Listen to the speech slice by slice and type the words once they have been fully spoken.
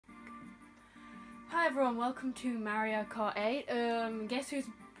Hi everyone, welcome to Mario Kart 8. Guess who's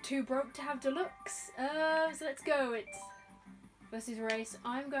too broke to have deluxe? So let's go. It's versus race.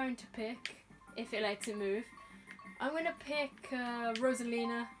 I'm going to pick, if it lets it move, I'm going to pick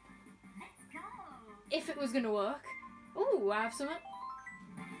Rosalina. If it was going to work. Ooh, I have some.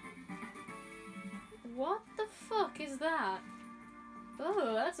 What the fuck is that?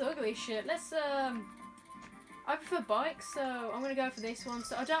 Oh, that's ugly shit. Let's, I prefer bikes, so I'm going to go for this one.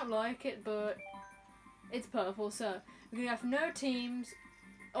 So I don't like it, but it's purple, so we're going to go for no teams,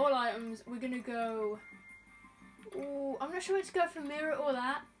 all items. We're going to go... Ooh, I'm not sure where to go for mirror or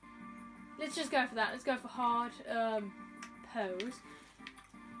that. Let's just go for that. Let's go for hard pose.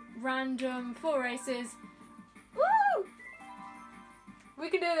 Random, 4 races. Woo! We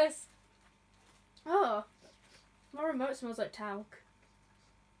can do this. Oh, my remote smells like talc.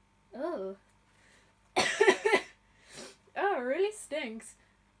 Oh. Oh, it really stinks.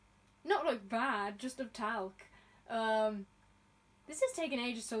 Not like bad, just of talc. This is taking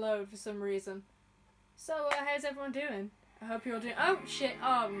ages to load for some reason. So, how's everyone doing? I hope you're all doing... Oh, shit.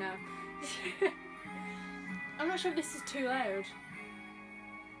 Oh, no. I'm not sure if this is too loud.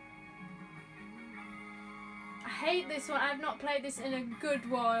 I hate this one. I've not played this in a good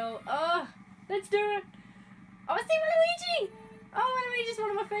while. Oh, let's do it. Oh, I see Waluigi. Oh, Waluigi's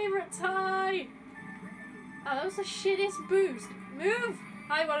one of my favourites. Hi. Oh, that was the shittiest boost. Move.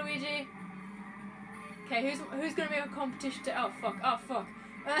 Hi, Waluigi. Okay, who's gonna be a competition to... Oh, fuck. Oh, fuck.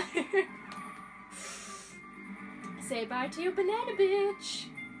 Say bye to your banana, bitch.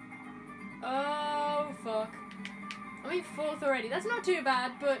 Oh, fuck. I'm in 4th already. That's not too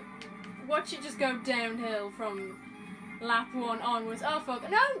bad, but watch it just go downhill from lap 1 onwards. Oh, fuck.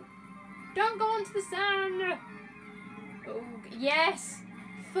 No! Don't go onto the sand. Oh, yes.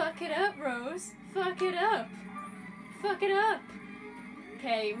 Fuck it up, Rose. Fuck it up. Fuck it up.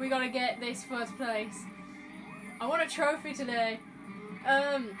 Okay, we gotta get this 1st place. I want a trophy today.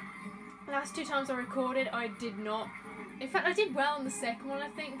 Last 2 times I recorded, I did not. In fact, I did well on the 2nd one, I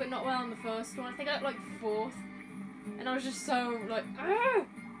think, but not well on the 1st one. I think I got like 4th. And I was just so, like, ugh!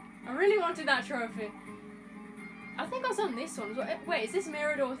 I really wanted that trophy. I think I was on this one. Wait, is this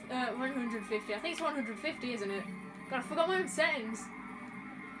mirrored or 150? I think it's 150, isn't it? God, I forgot my own settings.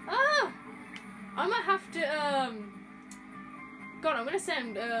 Ah! I might have to, God, I'm gonna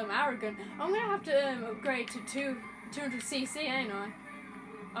sound arrogant. I'm gonna have to upgrade to 200cc, ain't I?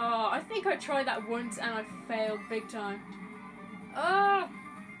 Oh, I think I tried that once and I failed big time. Oh,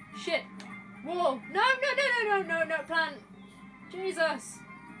 shit. Wall. No, plant. Jesus.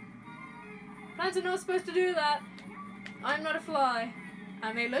 Plants are not supposed to do that. I'm not a fly.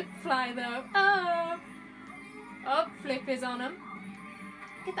 I may look fly though. Oh. Oh, flip is on him.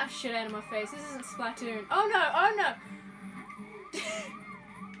 Get that shit out of my face. This isn't Splatoon. Oh no, oh no.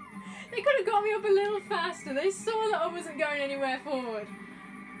 They could have got me up a little faster. They saw that I wasn't going anywhere forward.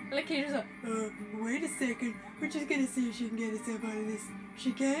 Like he was like, wait a second. We're just gonna see if she can get herself out of this.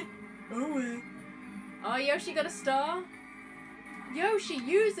 She can? Oh well. Oh, Yoshi got a star? Yoshi,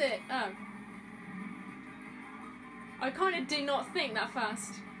 use it! Oh. I kind of did not think that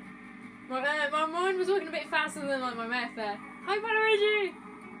fast. My mind was working a bit faster than like my mouth there. Hi, Waluigi!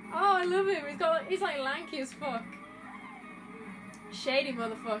 Oh, I love him. He's like lanky as fuck. Shady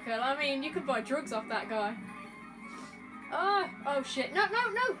motherfucker. I mean, you could buy drugs off that guy. Oh shit. No.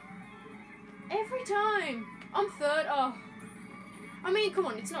 Every time. I'm 3rd. Oh. I mean, come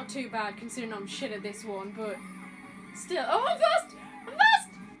on. It's not too bad considering I'm shit at this one, but still. Oh, I'm first! I'm first!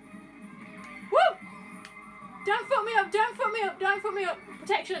 Woo! Don't fuck me up. Don't fuck me up. Don't fuck me up.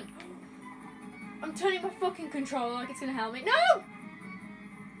 Protection. I'm turning my fucking controller like it's gonna help me. No!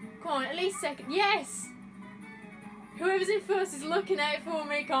 Come on, at least 2nd. Yes! Whoever's in 1st is looking out for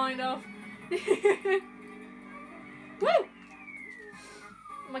me, kind of. Woo!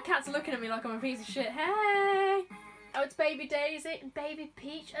 My cat's looking at me like I'm a piece of shit. Hey! Oh, it's Baby Daisy and Baby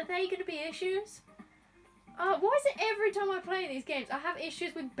Peach. Are they going to be issues? Oh, why is it every time I play these games I have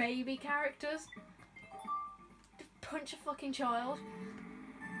issues with baby characters? Just punch a fucking child.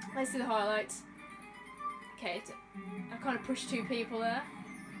 Let's see the highlights. Okay, I kind of pushed 2 people there.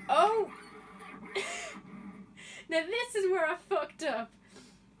 Oh! Now this is where I fucked up.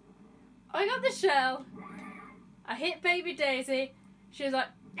 I got the shell. I hit Baby Daisy. She was like,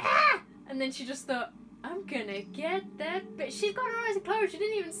 ah! And then she just thought, I'm gonna get that bitch. She's got her eyes closed. She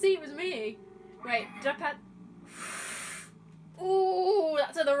didn't even see it was me. Wait, did I pat? Ooh,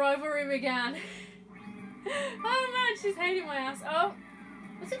 that's how the rivalry began. Oh man, she's hating my ass. Oh,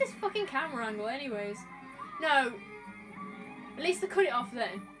 what's with this fucking camera angle anyways? No. At least they cut it off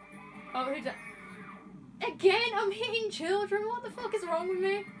then. Oh, who's that? Again, I'm hitting children. What the fuck is wrong with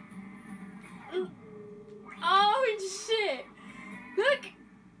me?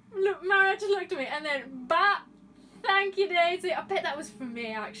 looked at me and then, bap! Thank you, Daisy. I bet that was for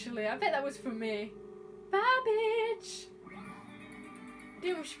me, actually. I bet that was for me. Bye, bitch.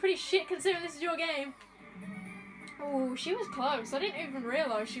 Dude, she's pretty shit considering this is your game. Oh, she was close. I didn't even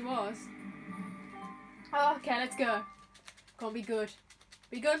realise she was. Oh, okay, let's go. Gonna be good.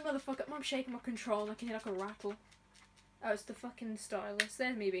 Be good, motherfucker. I'm shaking my control. I can hear like a rattle. Oh, it's the fucking stylus.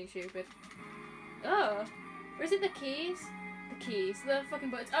 There's me being stupid. Oh. Or is it the keys? The keys. The fucking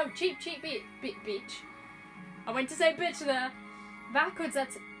buttons. Oh, cheap bitch. I went to say bitch there. Backwards,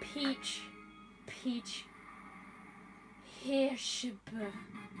 that's peach. Peach. Here, Shiba.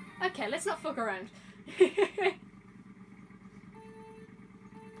 Okay, let's not fuck around.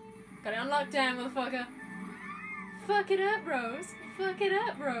 Got it on lockdown, motherfucker. Fuck it up, Rose. Fuck it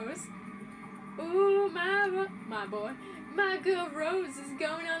up, Rose. Ooh, my boy. My girl Rose is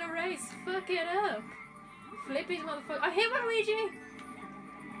going on a race. Fuck it up. Flippy's motherfucker. I hit Waluigi.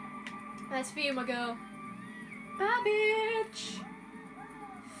 That's for you, my girl. Bye, bitch.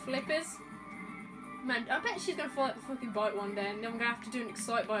 Flippers. Man, I bet she's gonna fall out the fucking bike one day and then I'm gonna have to do an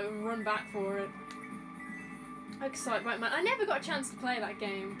Excite Bike and run back for it. Excite Bike, man. I never got a chance to play that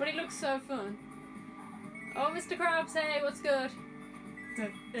game, but it looks so fun. Oh, Mr. Krabs, hey, what's good?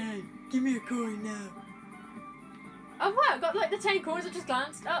 Hey, give me a coin now. Oh, wow, got like the 10 coins I just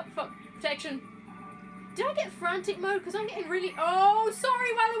glanced. Oh, fuck, protection. Did I get frantic mode? Because I'm getting really... Oh,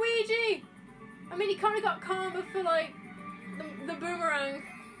 sorry, Waluigi! I mean, he kind of got karma for, like, the boomerang.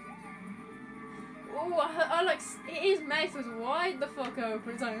 Oh, I like... His mouth was wide the fuck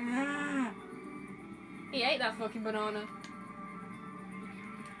open. It's like... Ah. He ate that fucking banana.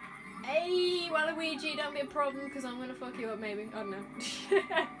 Hey, Waluigi, don't be a problem, because I'm going to fuck you up, maybe. I don't know.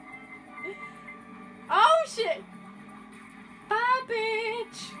 Oh, shit! Bye,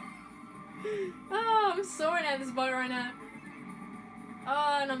 bitch! Oh, I'm soaring at this boat right now.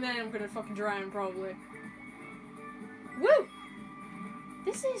 Oh, and then I'm gonna fucking drown, probably. Woo!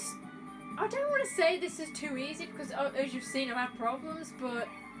 This is... I don't want to say this is too easy, because as you've seen, I've had problems, but...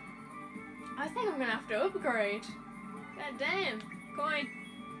 I think I'm gonna have to upgrade. God damn. Coin.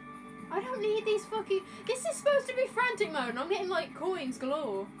 I don't need these fucking... This is supposed to be frantic mode, and I'm getting, like, coins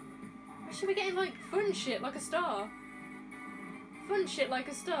galore. I should be getting, like, fun shit like a star. Fun shit like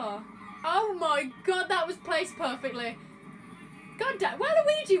a star. Oh my god, that was placed perfectly. God damn.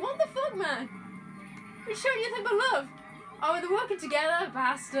 Waluigi, what the fuck, man? We're showing you nothing but love. Oh, they're working together,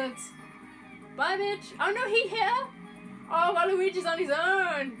 bastards. Bye, bitch. Oh no, he hit her. Oh, Waluigi's on his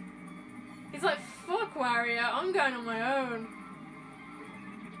own. He's like, fuck, Wario, I'm going on my own.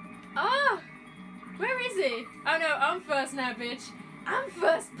 Ah! Where is he? Oh no, I'm first now, bitch. I'm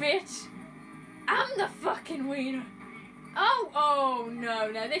first, bitch. I'm the fucking wiener. Oh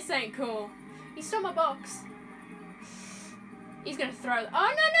no, this ain't cool. He stole my box. He's gonna throw it.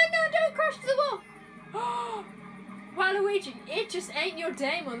 Oh no, don't crash to the wall. Oh, Waluigi, it just ain't your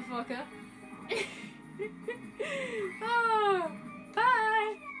day, motherfucker. Oh,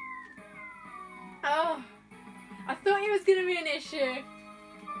 bye. Oh, I thought it was gonna be an issue.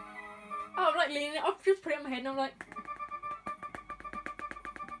 Oh, I'm like leaning it up, just put it on my head and I'm like...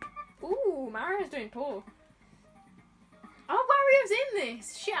 Ooh, Mario's doing poor. Oh, Wario's in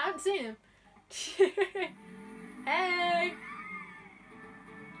this! Shit, I haven't seen him. Hey!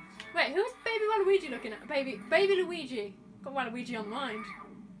 Wait, who's Baby Waluigi looking at? Baby Luigi. Got Waluigi on the mind.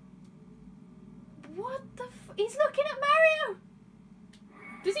 What the f... He's looking at Mario!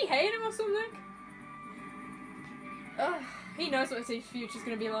 Does he hate him or something? Ugh, he knows what his future's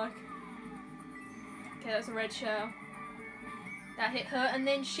gonna be like. Okay, that's a red shell. That hit her, and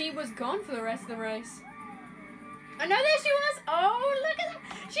then she was gone for the rest of the race. Oh no, there she was! Oh, look at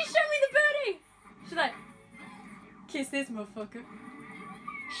that! She showed me the birdie! She's like, kiss this motherfucker.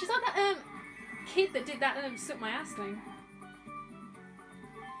 She's like that, kid that did that, suck my ass thing.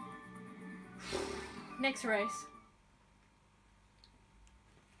 Next race.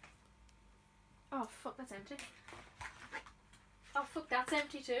 Oh, fuck, that's empty. Oh, fuck, that's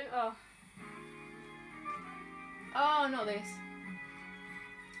empty too. Oh. Oh, not this.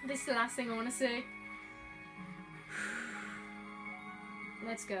 This is the last thing I want to see.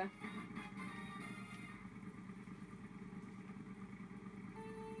 Let's go.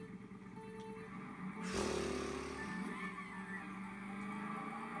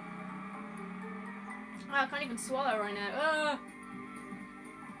 Oh, I can't even swallow right now.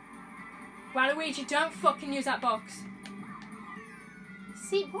 Waluigi, don't fucking use that box.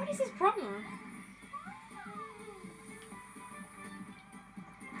 See, what is his problem?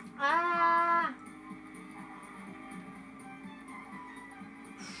 Ah!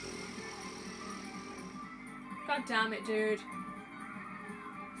 God damn it, dude.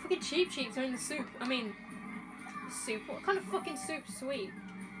 For fucking cheeps are in the soup. I mean, soup? What kind of fucking soup's sweet?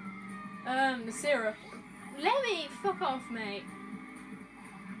 The syrup. Let me fuck off, mate.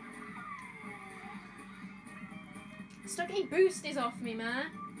 Stop getting boosties off me, man.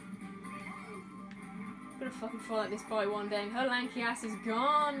 I'm gonna fucking fall like this boy one day. Her lanky ass is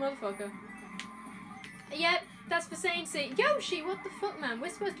gone, motherfucker. Yep, that's for saying see. Yoshi, what the fuck, man? We're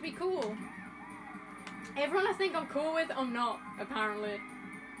supposed to be cool. Everyone I think I'm cool with, I'm not, apparently.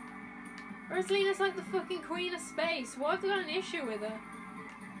 Rosalina's like the fucking queen of space. Why have they got an issue with her?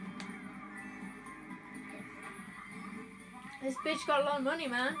 This bitch got a lot of money,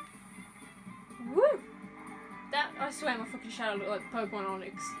 man. Woo! That, I swear my fucking shadow looked like Pokemon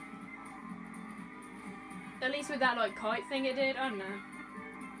Onyx. At least with that, like, kite thing it did. I don't know.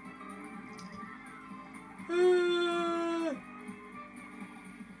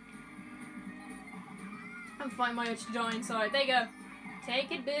 I'm fighting my urge to die inside. There you go.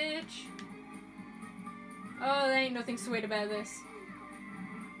 Take it, bitch. Oh, there ain't nothing sweet about this.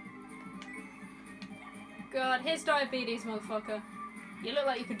 God, here's diabetes, motherfucker. You look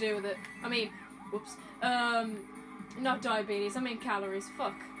like you could do with it. I mean, whoops. Not diabetes, I mean calories.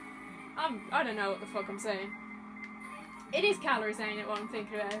 Fuck. I don't know what the fuck I'm saying. It is calories, ain't it, what I'm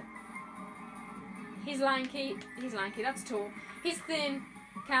thinking about? He's lanky, that's tall. He's thin,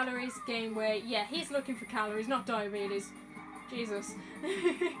 calories, gain weight. Yeah, he's looking for calories, not diabetes. Jesus.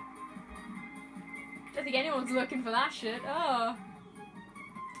 Don't think anyone's looking for that shit. Oh.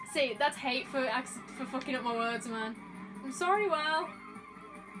 See, that's hate for fucking up my words, man. I'm sorry, Wal.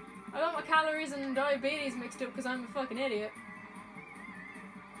 I got my calories and diabetes mixed up because I'm a fucking idiot.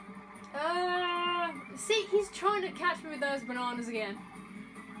 See, he's trying to catch me with those bananas again.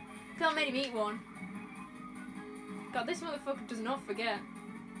 Can't make him eat one. God, this motherfucker does not forget.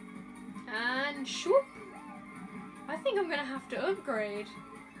 And shoop. I think I'm gonna have to upgrade.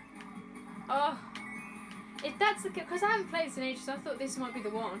 Oh. If that's the case, because I haven't played this in ages, so I thought this might be the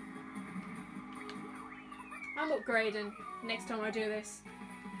one. I'm upgrading next time I do this.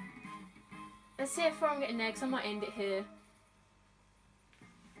 Let's see how far I'm getting next. I might end it here.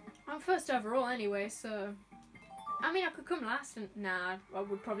 I'm first overall anyway, so... I mean, I could come last and... Nah, I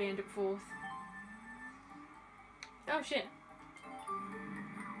would probably end up fourth. Oh, shit.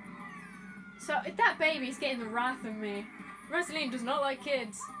 So, if that baby's getting the wrath of me. Rosaline does not like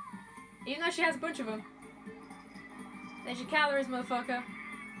kids. Even though she has a bunch of them. There's your calories, motherfucker.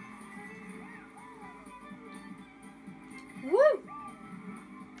 Woo!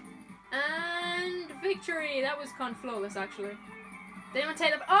 And victory! That was kind of flawless, actually. Did anyone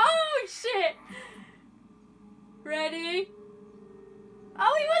take the... Oh, shit! Ready?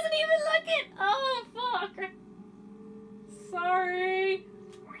 Oh, he wasn't even looking! Oh, fuck! Sorry!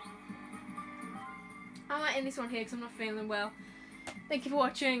 I might end this one here because I'm not feeling well. Thank you for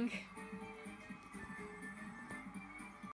watching.